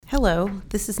Hello,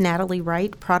 this is Natalie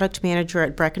Wright, Product Manager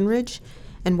at Breckenridge,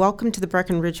 and welcome to the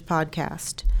Breckenridge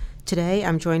Podcast. Today,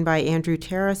 I'm joined by Andrew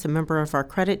Terrace, a member of our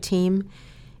credit team,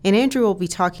 and Andrew will be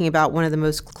talking about one of the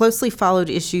most closely followed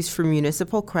issues for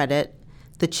municipal credit,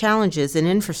 the challenges in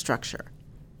infrastructure.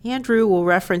 Andrew will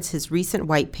reference his recent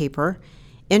white paper,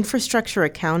 Infrastructure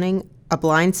Accounting, a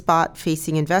Blind Spot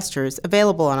Facing Investors,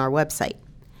 available on our website.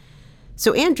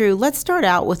 So Andrew, let's start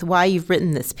out with why you've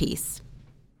written this piece.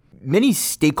 Many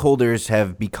stakeholders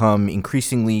have become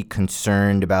increasingly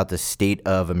concerned about the state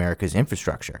of America's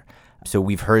infrastructure. So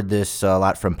we've heard this a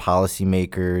lot from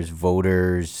policymakers,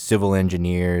 voters, civil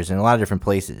engineers, and a lot of different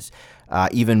places.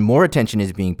 Even more attention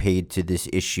is being paid to this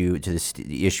issue,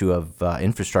 the issue of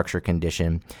infrastructure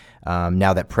condition,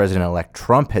 now that President-elect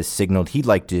Trump has signaled he'd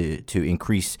like to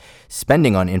increase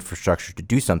spending on infrastructure to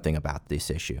do something about this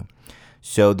issue.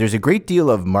 So there's a great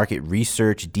deal of market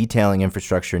research detailing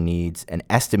infrastructure needs and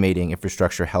estimating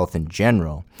infrastructure health in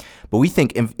general. But we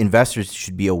think investors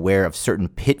should be aware of certain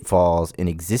pitfalls in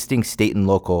existing state and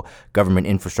local government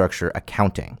infrastructure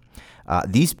accounting.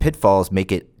 These pitfalls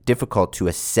make it difficult to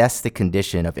assess the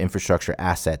condition of infrastructure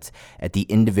assets at the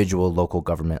individual local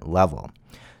government level.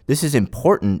 This is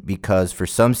important because for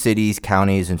some cities,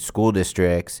 counties, and school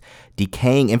districts,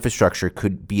 decaying infrastructure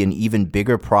could be an even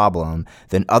bigger problem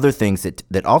than other things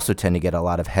that also tend to get a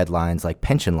lot of headlines, like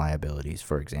pension liabilities,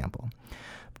 for example.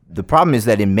 The problem is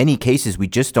that in many cases, we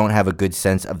just don't have a good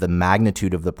sense of the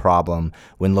magnitude of the problem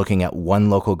when looking at one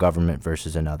local government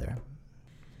versus another.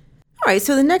 All right,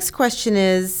 so the next question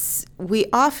is, we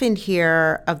often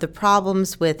hear of the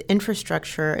problems with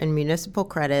infrastructure and municipal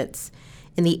credits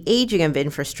and the aging of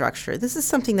infrastructure. This is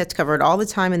something that's covered all the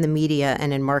time in the media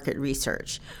and in market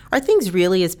research. Are things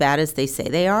really as bad as they say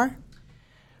they are?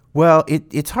 Well,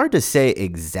 it's hard to say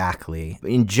exactly.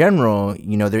 In general,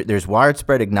 there's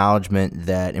widespread acknowledgement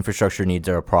that infrastructure needs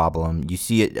are a problem. You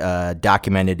see it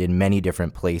documented in many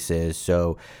different places.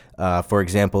 So, for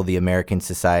example, the American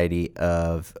Society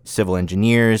of Civil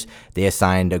Engineers, they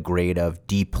assigned a grade of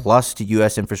D+ to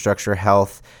U.S. infrastructure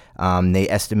health. They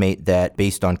estimate that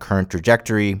based on current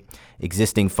trajectory,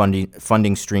 existing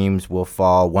funding streams will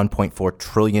fall $1.4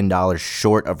 trillion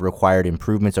short of required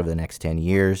improvements over the next 10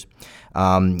 years.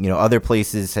 Other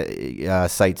places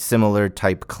cite similar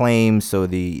type claims. So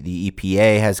the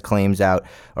EPA has claims out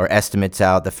or estimates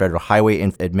out. The Federal Highway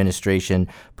Administration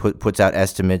puts out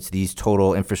estimates. These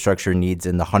total infrastructure needs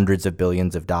in the hundreds of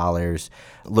billions of dollars.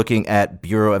 Looking at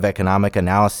Bureau of Economic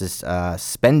Analysis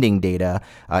spending data,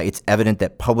 it's evident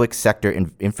that public sector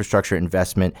infrastructure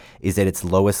investment is at its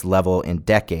lowest level in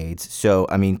decades. So,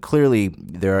 clearly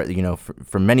there are,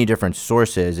 from many different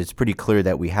sources, it's pretty clear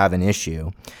that we have an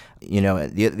issue.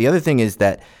 The other thing is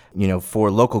that,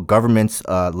 for local governments,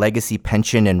 legacy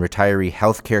pension and retiree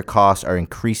health care costs are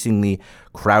increasingly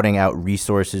crowding out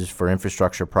resources for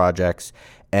infrastructure projects.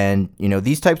 And,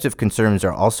 these types of concerns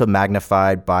are also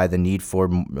magnified by the need for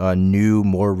new,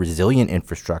 more resilient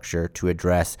infrastructure to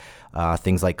address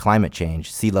things like climate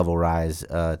change, sea level rise,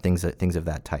 things of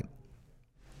that type.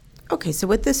 Okay, so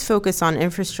with this focus on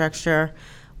infrastructure,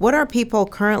 what are people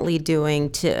currently doing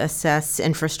to assess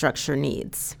infrastructure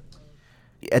needs?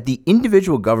 At the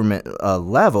individual government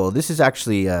level, this is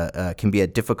actually can be a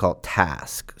difficult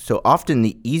task. So often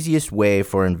the easiest way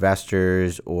for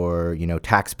investors or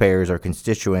taxpayers or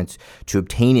constituents to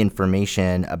obtain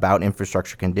information about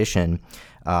infrastructure condition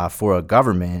for a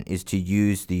government is to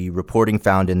use the reporting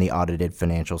found in the audited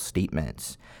financial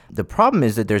statements. The problem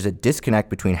is that there's a disconnect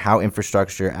between how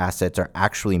infrastructure assets are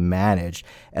actually managed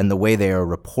and the way they are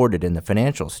reported in the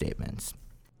financial statements.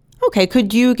 Okay,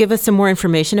 could you give us some more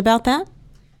information about that?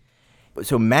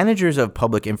 So managers of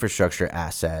public infrastructure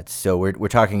assets, so we're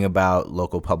talking about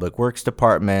local public works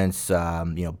departments,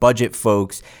 budget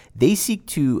folks, they seek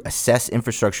to assess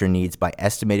infrastructure needs by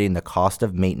estimating the cost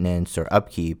of maintenance or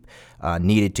upkeep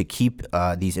needed to keep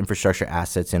these infrastructure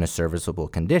assets in a serviceable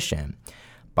condition.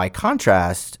 By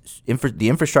contrast, the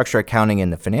infrastructure accounting in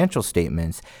the financial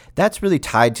statements, that's really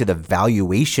tied to the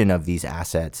valuation of these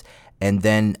assets and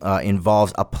then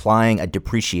involves applying a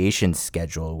depreciation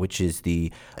schedule, which is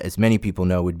as many people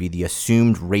know, would be the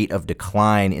assumed rate of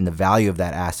decline in the value of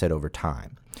that asset over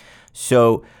time.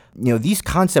 So, these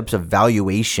concepts of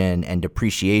valuation and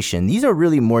depreciation, these are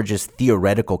really more just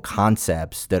theoretical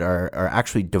concepts that are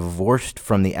actually divorced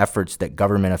from the efforts that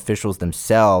government officials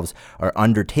themselves are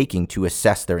undertaking to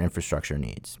assess their infrastructure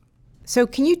needs. So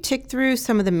can you tick through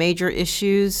some of the major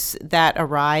issues that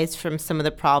arise from some of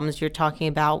the problems you're talking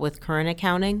about with current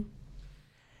accounting?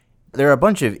 There are a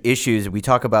bunch of issues. We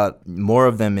talk about more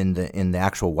of them in the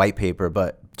actual white paper,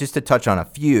 but Just to touch on a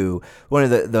few, one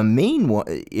of the main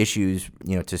issues,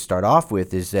 to start off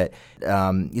with is that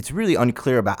it's really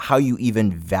unclear about how you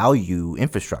even value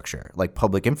infrastructure, like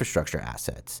public infrastructure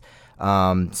assets.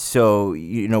 So,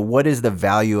 what is the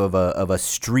value of a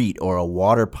street or a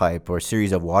water pipe or a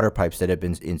series of water pipes that have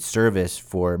been in service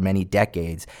for many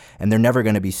decades, and they're never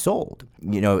going to be sold?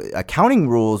 Accounting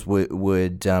rules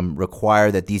would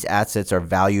require that these assets are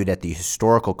valued at the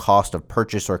historical cost of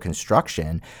purchase or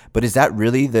construction, but is that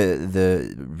really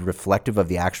the reflective of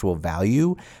the actual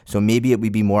value? So maybe it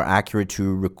would be more accurate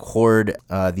to record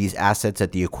these assets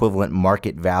at the equivalent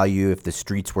market value if the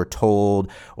streets were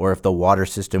tolled or if the water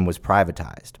system was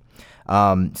privatized.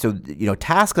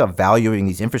 Task of valuing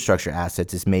these infrastructure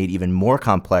assets is made even more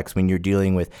complex when you're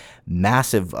dealing with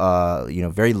massive,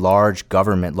 very large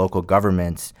local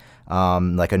governments,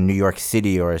 like a New York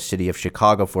City or a city of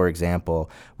Chicago, for example,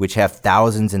 which have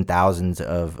thousands and thousands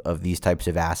of these types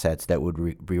of assets that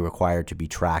would be required to be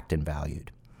tracked and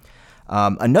valued.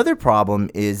 Another problem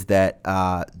is that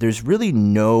there's really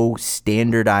no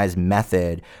standardized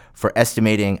method for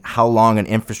estimating how long an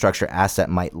infrastructure asset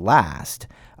might last.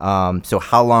 So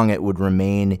how long it would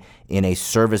remain in a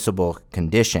serviceable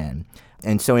condition.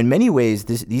 And so in many ways,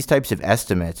 these types of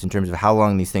estimates in terms of how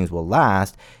long these things will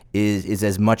last is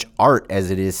as much art as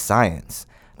it is science.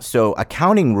 So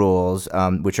accounting rules,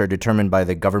 which are determined by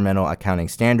the Governmental Accounting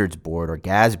Standards Board, or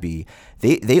GASB,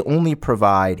 they only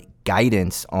provide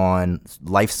guidance on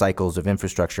life cycles of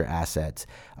infrastructure assets,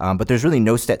 but there's really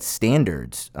no set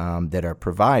standards that are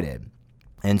provided.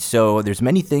 And so there's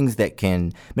many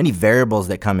variables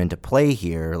that come into play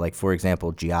here, like, for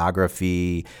example,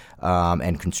 geography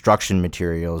and construction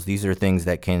materials. These are things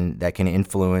that can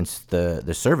influence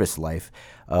the service life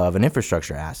of an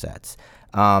infrastructure assets.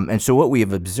 And so what we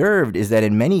have observed is that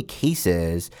in many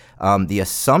cases, the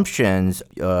assumptions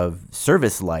of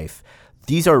service life,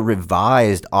 these are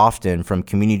revised often from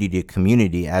community to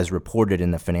community as reported in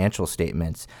the financial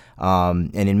statements.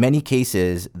 And in many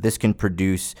cases, this can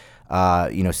produce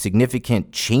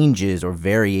significant changes or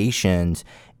variations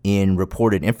in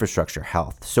reported infrastructure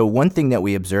health. So one thing that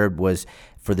we observed was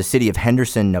for the city of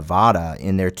Henderson, Nevada,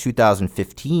 in their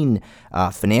 2015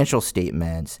 financial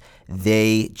statements,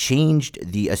 they changed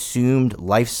the assumed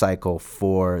life cycle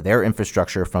for their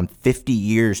infrastructure from 50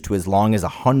 years to as long as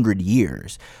 100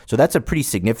 years. So that's a pretty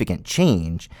significant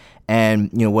change. And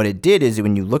what it did is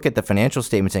when you look at the financial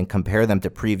statements and compare them to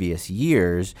previous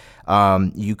years,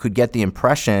 you could get the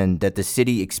impression that the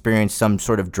city experienced some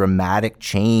sort of dramatic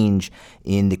change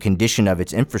in the condition of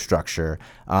its infrastructure,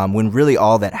 when really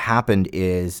all that happened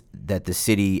is that the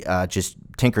city just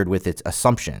tinkered with its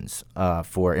assumptions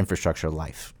for infrastructure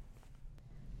life.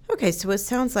 Okay, so it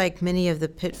sounds like many of the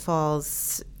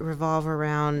pitfalls revolve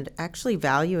around actually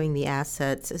valuing the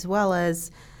assets, as well as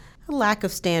a lack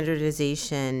of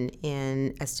standardization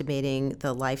in estimating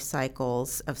the life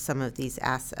cycles of some of these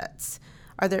assets.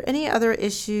 Are there any other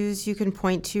issues you can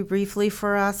point to briefly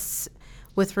for us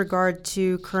with regard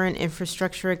to current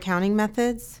infrastructure accounting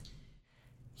methods?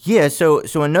 Yeah, so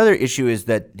another issue is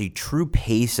that the true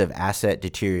pace of asset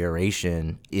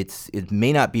deterioration, it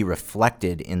may not be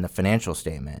reflected in the financial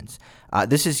statements.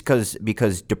 This is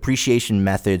because depreciation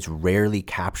methods rarely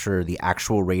capture the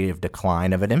actual rate of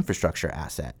decline of an infrastructure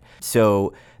asset.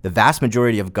 So the vast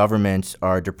majority of governments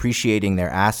are depreciating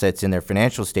their assets in their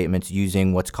financial statements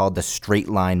using what's called the straight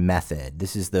line method.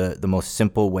 This is the most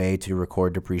simple way to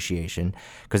record depreciation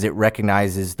because it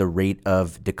recognizes the rate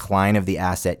of decline of the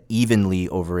asset evenly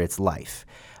over its life.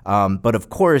 But of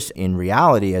course, in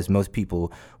reality, as most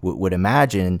people would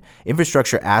imagine,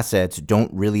 infrastructure assets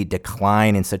don't really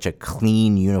decline in such a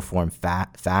clean, uniform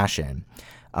fashion.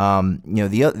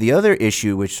 The other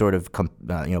issue, which sort of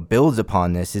builds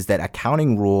upon this, is that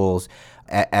accounting rules,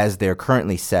 as they're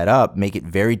currently set up, make it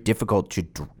very difficult to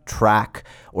track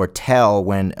or tell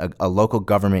when a local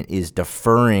government is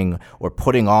deferring or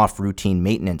putting off routine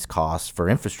maintenance costs for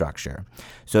infrastructure.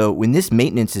 So when this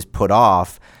maintenance is put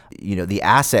off, the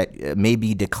asset may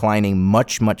be declining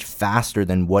much, much faster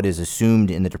than what is assumed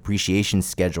in the depreciation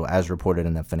schedule as reported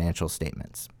in the financial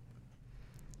statements.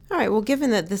 All right, well,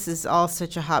 given that this is all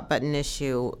such a hot button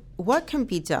issue, what can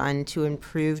be done to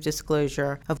improve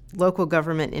disclosure of local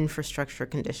government infrastructure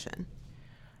condition?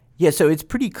 Yeah, so it's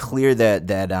pretty clear that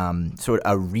sort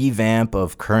of a revamp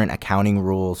of current accounting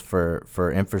rules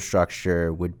for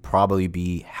infrastructure would probably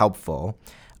be helpful.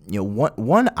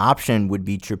 One option would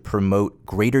be to promote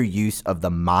greater use of the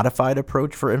modified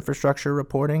approach for infrastructure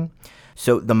reporting.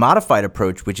 So the modified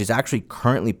approach, which is actually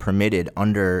currently permitted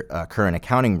under current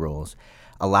accounting rules,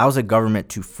 allows a government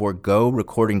to forego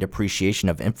recording depreciation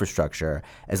of infrastructure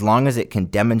as long as it can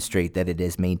demonstrate that it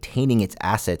is maintaining its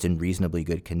assets in reasonably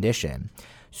good condition.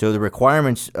 So the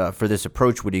requirements for this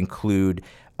approach would include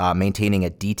maintaining a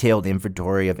detailed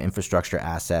inventory of infrastructure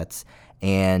assets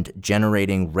and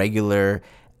generating regular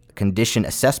condition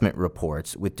assessment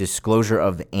reports with disclosure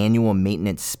of the annual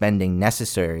maintenance spending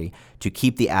necessary to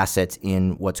keep the assets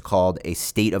in what's called a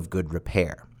state of good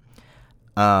repair.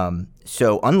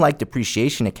 So unlike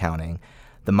depreciation accounting,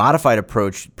 the modified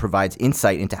approach provides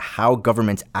insight into how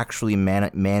governments actually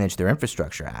manage their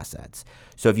infrastructure assets.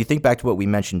 So if you think back to what we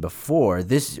mentioned before,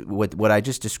 what I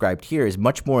just described here is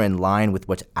much more in line with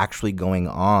what's actually going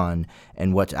on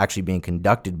and what's actually being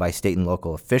conducted by state and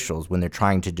local officials when they're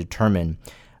trying to determine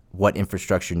what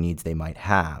infrastructure needs they might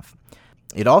have.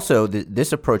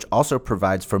 This approach also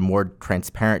provides for more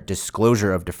transparent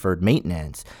disclosure of deferred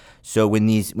maintenance. So when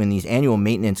these annual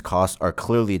maintenance costs are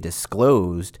clearly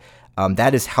disclosed,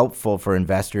 that is helpful for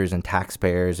investors and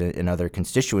taxpayers and other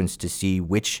constituents to see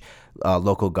which state and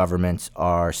local governments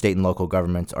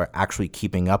are actually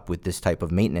keeping up with this type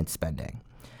of maintenance spending.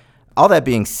 All that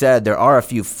being said, there are a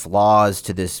few flaws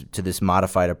to this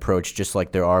modified approach, just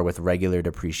like there are with regular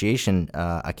depreciation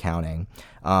accounting.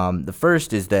 The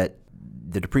first is that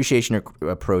the depreciation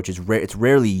approach it's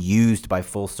rarely used by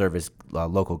full-service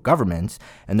local governments,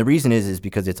 and the reason is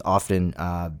because it's often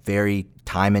very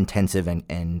time-intensive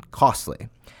and costly.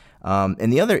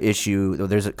 And the other issue,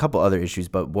 there's a couple other issues,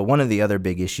 but one of the other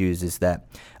big issues is that,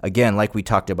 again, like we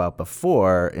talked about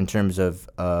before, in terms of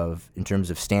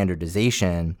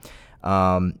standardization,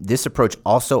 this approach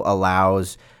also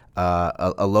allows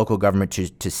a local government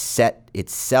to set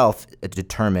itself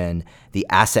determine the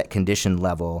asset condition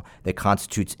level that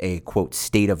constitutes a, quote,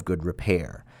 state of good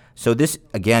repair. So this,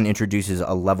 again, introduces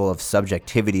a level of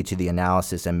subjectivity to the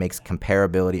analysis and makes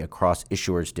comparability across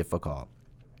issuers difficult.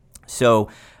 So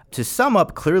to sum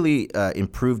up, clearly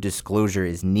improved disclosure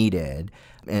is needed,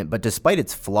 but despite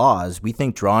its flaws, we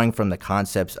think drawing from the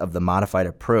concepts of the modified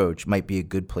approach might be a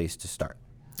good place to start.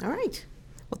 All right.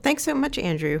 Well, thanks so much,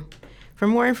 Andrew. For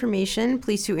more information,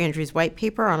 please view Andrew's white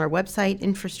paper on our website,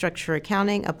 Infrastructure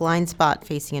Accounting, a Blind Spot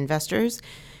Facing Investors.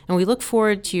 And we look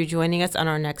forward to you joining us on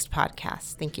our next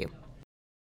podcast. Thank you.